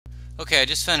Okay, I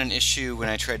just found an issue when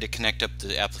I tried to connect up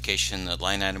the application, the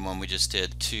line item one we just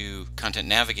did, to Content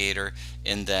Navigator,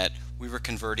 in that we were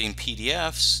converting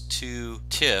PDFs to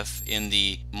TIFF in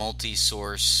the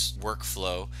multi-source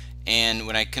workflow, and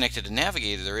when I connected to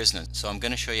Navigator there isn't. So I'm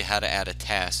going to show you how to add a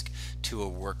task to a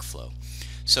workflow.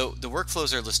 So the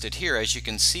workflows are listed here. As you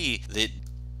can see,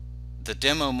 the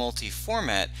demo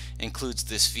multi-format includes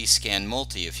this vScan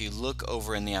multi. If you look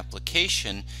over in the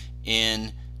application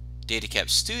in Datacap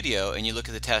Studio and you look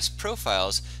at the task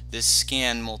profiles, this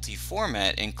scan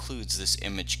multi-format includes this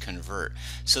image convert.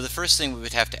 So the first thing, we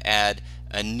would have to add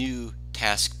a new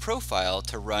task profile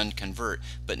to run convert,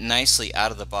 but nicely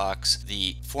out of the box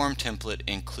the form template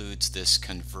includes this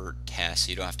convert task, so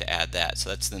you don't have to add that. So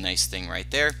that's the nice thing right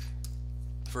there.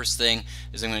 First thing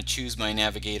is I'm going to choose my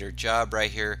Navigator job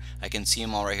right here. I can see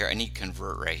them all right here. I need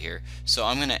convert right here. So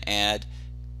I'm going to add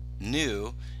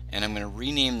new, and I'm going to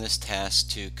rename this task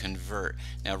to convert.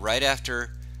 Now right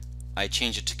after I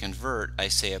change it to convert, I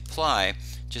say apply,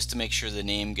 just to make sure the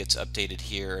name gets updated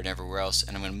here and everywhere else,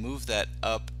 and I'm going to move that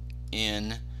up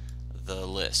in the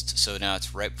list. So now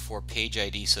it's right before page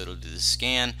ID, so it'll do the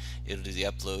scan, it'll do the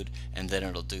upload, and then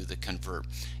it'll do the convert.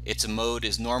 Its mode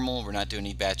is normal. We're not doing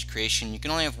any batch creation. You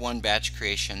can only have one batch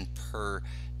creation per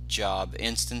job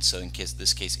instance, so in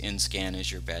this case in-scan is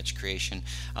your batch creation.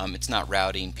 It's not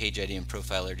routing. Page ID and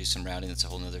profiler do some routing. That's a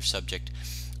whole nother subject,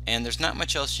 and there's not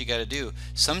much else you got to do.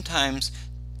 Sometimes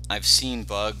I've seen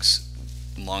bugs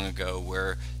long ago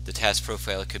where the task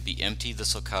profile could be empty.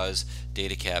 This will cause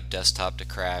Datacap desktop to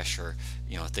crash, or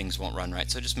things won't run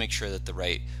right. So just make sure that the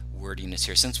right wording is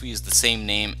here. Since we use the same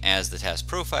name as the task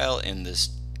profile in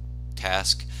this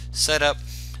task setup,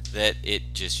 that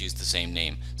it just used the same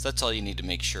name. So that's all you need to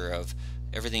make sure of.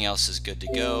 Everything else is good to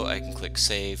go. I can click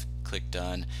save, click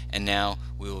done, and now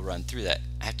we will run through that.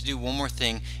 I have to do one more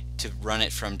thing to run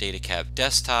it from Datacap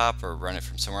desktop or run it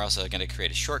from somewhere else. So I'm going to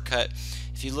create a shortcut.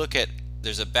 If you look at,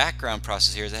 there's a background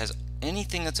process here that has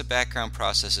anything that's a background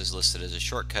process is listed as a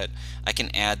shortcut. I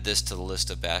can add this to the list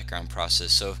of background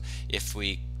process. So if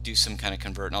we do some kind of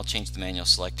convert, and I'll change the manual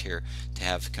select here to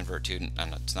have convert to,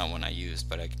 it's not one I used,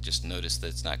 but I can just notice that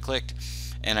it's not clicked,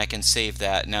 and I can save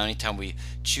that. Now anytime we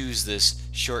choose this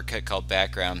shortcut called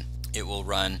background, it will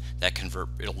run that convert.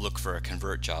 It'll look for a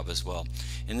convert job as well.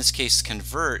 In this case,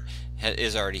 convert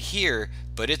is already here,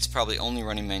 but it's probably only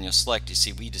running manual select. You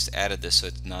see, we just added this, so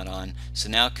it's not on. So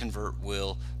now convert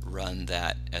will run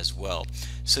that as well.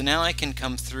 So now I can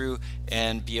come through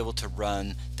and be able to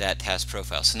run that task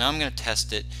profile. So now I'm going to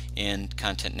test it in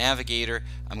Content Navigator.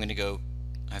 I'm going to go,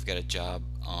 I've got a job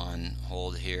on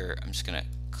hold here. I'm just going to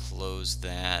close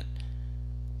that.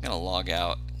 I'm going to log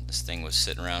out. This thing was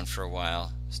sitting around for a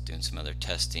while, just doing some other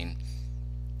testing.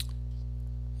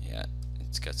 Yeah,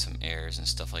 it's got some errors and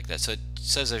stuff like that. So it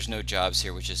says there's no jobs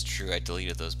here, which is true. I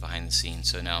deleted those behind the scenes.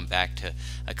 So now I'm back to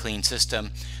a clean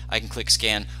system. I can click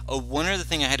scan. Oh, one other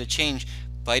thing I had to change.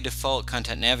 By default,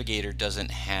 Content Navigator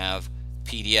doesn't have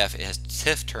PDF. It has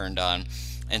TIFF turned on.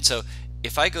 And so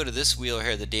if I go to this wheel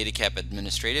here, the Datacap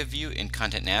Administrative View in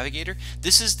Content Navigator,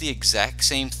 this is the exact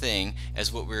same thing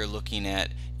as what we were looking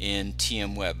at in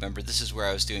tm.web. Remember, this is where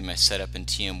I was doing my setup in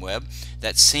tm.web.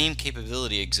 That same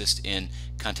capability exists in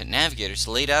Content Navigator. It's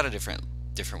laid out a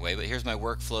different way, but here's my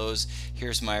workflows,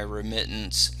 here's my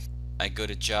remittance. I go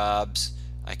to jobs,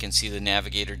 I can see the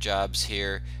Navigator jobs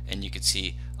here, and you can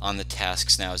see on the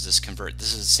tasks now is this convert.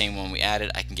 This is the same one we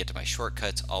added. I can get to my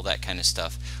shortcuts, all that kind of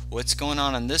stuff. What's going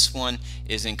on this one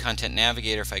is in Content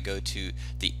Navigator, if I go to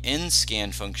the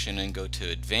in-scan function and go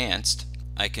to advanced,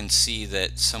 I can see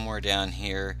that somewhere down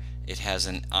here it has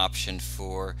an option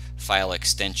for file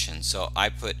extension. So I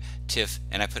put TIFF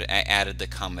and I added the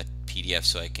comma PDF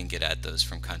so I can get at those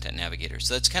from Content Navigator.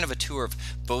 So that's kind of a tour of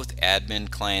both admin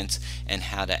clients and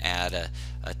how to add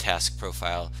a task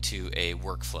profile to a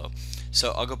workflow.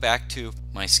 So I'll go back to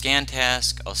my scan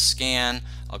task, I'll scan,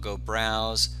 I'll go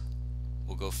browse,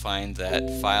 we'll go find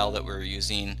that file that we're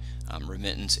using,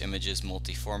 remittance images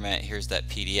multi-format. Here's that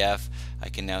PDF. I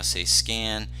can now say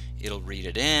scan, it'll read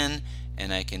it in,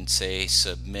 and I can say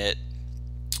submit,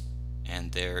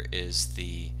 and there is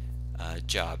the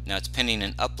job. Now it's pending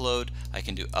an upload. I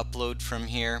can do upload from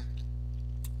here,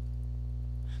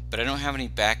 but I don't have any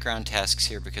background tasks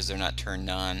here because they're not turned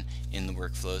on in the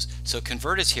workflows. So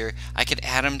convert is here. I could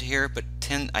add them to here, but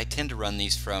I tend to run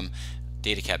these from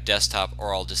Datacap desktop,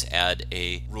 or I'll just add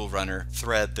a rule runner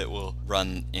thread that will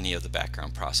run any of the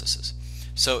background processes.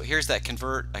 So here's that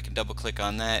convert. I can double click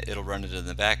on that, it'll run it in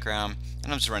the background,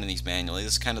 and I'm just running these manually.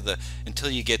 This is kind of until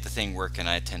you get the thing working,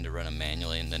 I tend to run them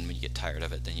manually, and then when you get tired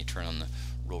of it, then you turn on the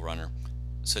rule runner.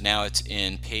 So now it's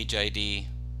in page ID.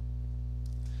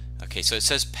 Okay, so it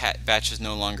says batch is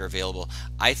no longer available.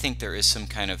 I think there is some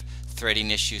kind of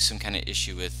threading issue, some kind of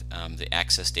issue with the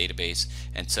Access database,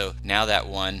 and so now that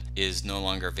one is no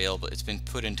longer available. It's been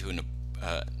put into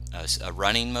a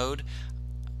running mode.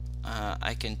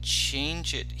 I can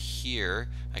change it here.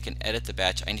 I can edit the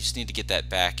batch. I just need to get that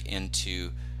back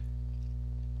into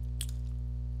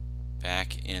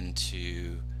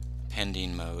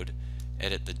pending mode.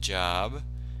 Edit the job,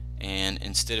 and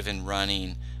instead of in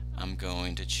running, I'm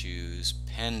going to choose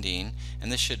pending,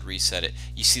 and this should reset it.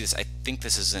 You see this, I think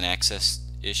this is an Access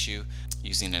issue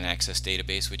using an Access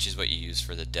database, which is what you use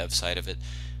for the dev side of it.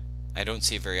 I don't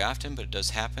see it very often, but it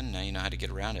does happen. Now you know how to get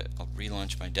around it. I'll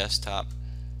relaunch my desktop.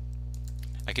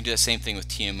 I can do the same thing with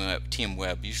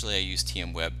tm.web. Usually I use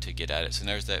tm.web to get at it. So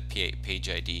there's that page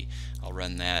ID. I'll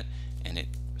run that, and it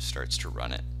starts to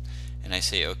run it. And I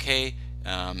say OK,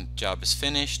 job is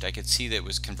finished. I could see that it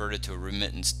was converted to a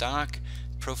remittance doc.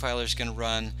 Profiler is going to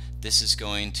run. This is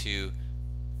going to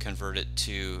convert it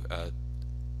to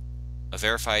a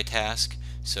verify task.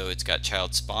 So it's got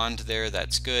child spawned there.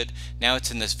 That's good. Now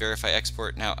it's in this verify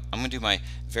export. Now I'm going to do my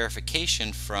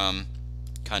verification from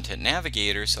Content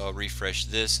Navigator, so I'll refresh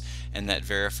this, and that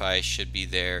verify should be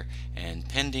there and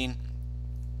pending,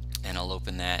 and I'll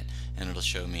open that, and it'll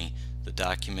show me the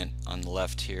document on the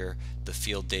left here, the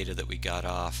field data that we got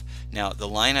off. Now the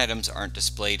line items aren't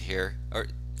displayed here, or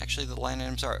actually the line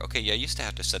items are. Okay, yeah, I used to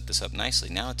have to set this up nicely.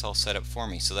 Now it's all set up for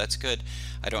me, so that's good.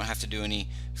 I don't have to do any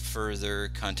further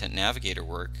Content Navigator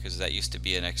work, because that used to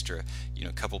be an extra,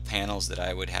 couple panels that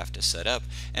I would have to set up,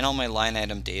 and all my line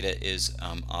item data is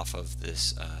off of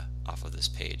this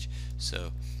page.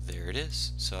 So there it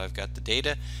is. So I've got the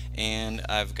data, and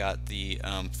I've got the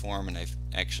form, and I've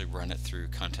actually run it through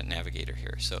Content Navigator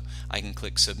here. So I can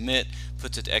click submit,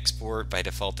 puts it to export. By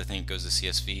default I think it goes to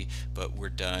CSV, but we're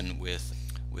done with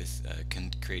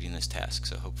creating this task.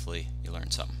 So hopefully you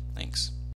learned something. Thanks.